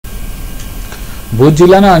ભુજ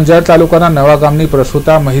જિલ્લાના અંજાર તાલુકાના નવા ગામની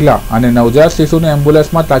પ્રસૂતા મહિલા અને નવજાત શિશુને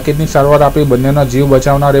એમ્બ્યુલન્સમાં તાકીદની સારવાર આપી બંનેનો જીવ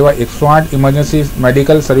બચાવનાર એવા 108 ઇમરજન્સી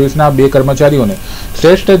મેડિકલ સર્વિસના 2 કર્મચારીઓને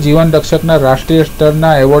શ્રેષ્ઠ જીવન રક્ષકના રાષ્ટ્રીય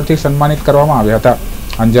સ્તરના એવોર્ડથી સન્માનિત કરવામાં આવ્યા હતા।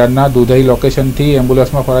 અંજારના દુધઈ લોકેશનથી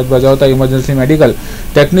એમ્બ્યુલન્સમાં ફરજ બજાવતા ઇમરજન્સી મેડિકલ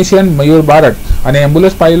ટેકનિશિયન મયુર બારડ અને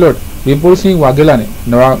એમ્બ્યુલન્સ પાયલોટ વિપુલસિંહ વાઘેલાને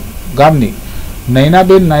નવા ગામની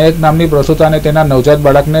નૈનાબેન નાયક નામની પ્રસૂતાને તેના નવજાત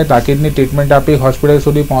બાળકને તાકીદની ટ્રીટમેન્ટ આપી હોસ્પિટલ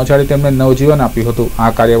સુધી પહોંચાડી તેમને નવજીવન આપ્યું હતું। આ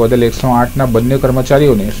કાર્ય બદલ 108ના બંને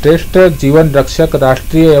કર્મચારીઓને શ્રેષ્ઠ જીવન રક્ષક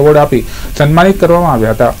રાષ્ટ્રીય એવોર્ડ આપી સન્માનિત કરવામાં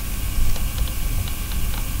આવ્યા હતા।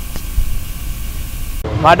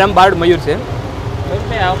 મારું નામ બારડ મયુર છે।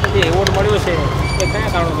 એવોર્ડ મળ્યો છે એ કયા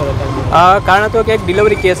કારણોસર કારણ હતો કે એક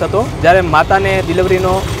ડિલિવરી કેસ હતો, જ્યારે માતાને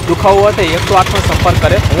ડિલિવરીનો દુખાવો હતો 108નો સંપર્ક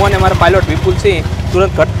કરે। હું અને મારા પાયલોટ વિપુલસિંહ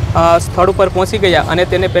તુરંત સ્થળ ઉપર પહોંચી ગયા અને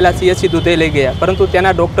તેને પહેલાં CHC દુધઈ લઈ ગયા, પરંતુ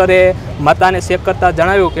તેના ડૉક્ટરે માતાને ચેક કરતાં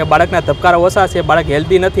જણાવ્યું કે બાળકના ધબકારા ઓછા છે, બાળક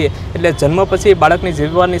હેલ્ધી નથી, એટલે જન્મ પછી બાળકની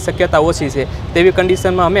જીવવાની શક્યતા ઓછી છે। તેવી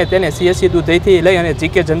કન્ડિશનમાં અમે તેને CHC દુધઈથી લઈ અને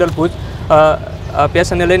GK જનરલ ભુજ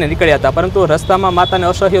પેશન્ટને લઈને નીકળ્યા હતા, પરંતુ રસ્તામાં માતાને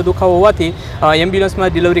અસહ્ય દુખાવો હોવાથી એમ્બ્યુલન્સમાં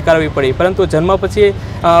ડિલિવરી કરાવવી પડી, પરંતુ જન્મ પછી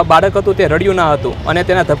બાળક હતું તે રડ્યું ના હતું અને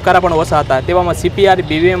તેના ધબકારા પણ ઓછા હતા। તેવામાં CPR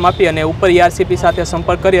BVM આપી અને ઉપર ERCP સાથે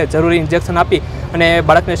સંપર્ક કરી જરૂરી ઇન્જેક્શન આપી અને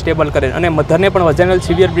બાળકને સ્ટેબલ કરે અને મધરને પણ વજાઇનલ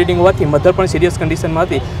સિવિયર બ્લીડિંગ હોવાથી મધર પણ સિરિયસ કન્ડિશનમાં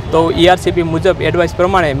હતી, તો ERCP મુજબ એડવાઇસ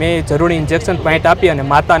પ્રમાણે મેં જરૂરી ઇન્જેક્શન પોઈન્ટ આપી અને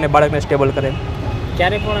માતા અને બાળકને સ્ટેબલ કરે।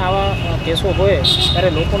 ક્યારે પણ આવા કેસો હોય ત્યારે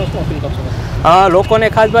લોકોને શું અપીલ કરશો? લોકોને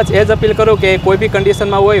ખાસ વાત એ જ અપીલ કરું કે કોઈ બી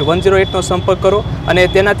કન્ડિશનમાં હોય 108નો સંપર્ક કરો, અને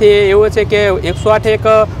તેનાથી એવું છે કે 108 એક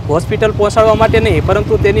હોસ્પિટલ પહોંચાડવા માટે નહીં,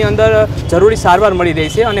 પરંતુ તેની અંદર જરૂરી સારવાર મળી રહી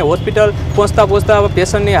છે અને હોસ્પિટલ પહોંચતા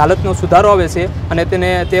પેશન્ટની હાલતનો સુધારો આવે છે અને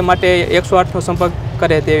તે માટે 108નો સંપર્ક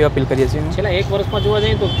કરે તેવી અપીલ કરીએ છીએ। છેલ્લા 1 વર્ષમાં જોવા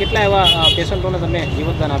જઈએ તો કેટલા એવા પેશન્ટોને તમે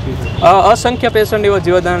જીવતદાન આપ્યું છે? અસંખ્ય પેશન્ટ એવા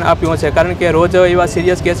જીવતદાન આપ્યું છે, કારણ કે રોજ એવા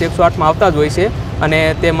સિરિયસ કેસ 108માં આવતા જ હોય છે અને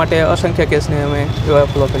તે માટે અસંખ્ય કેસને અમે એવા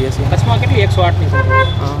ફોલો કરીએ છીએ। કચ્છમાં કેટલી 108ની?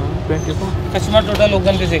 24 કચ્છમાં ટોટલ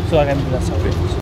 29 108 એમ્બ્યુલન્સ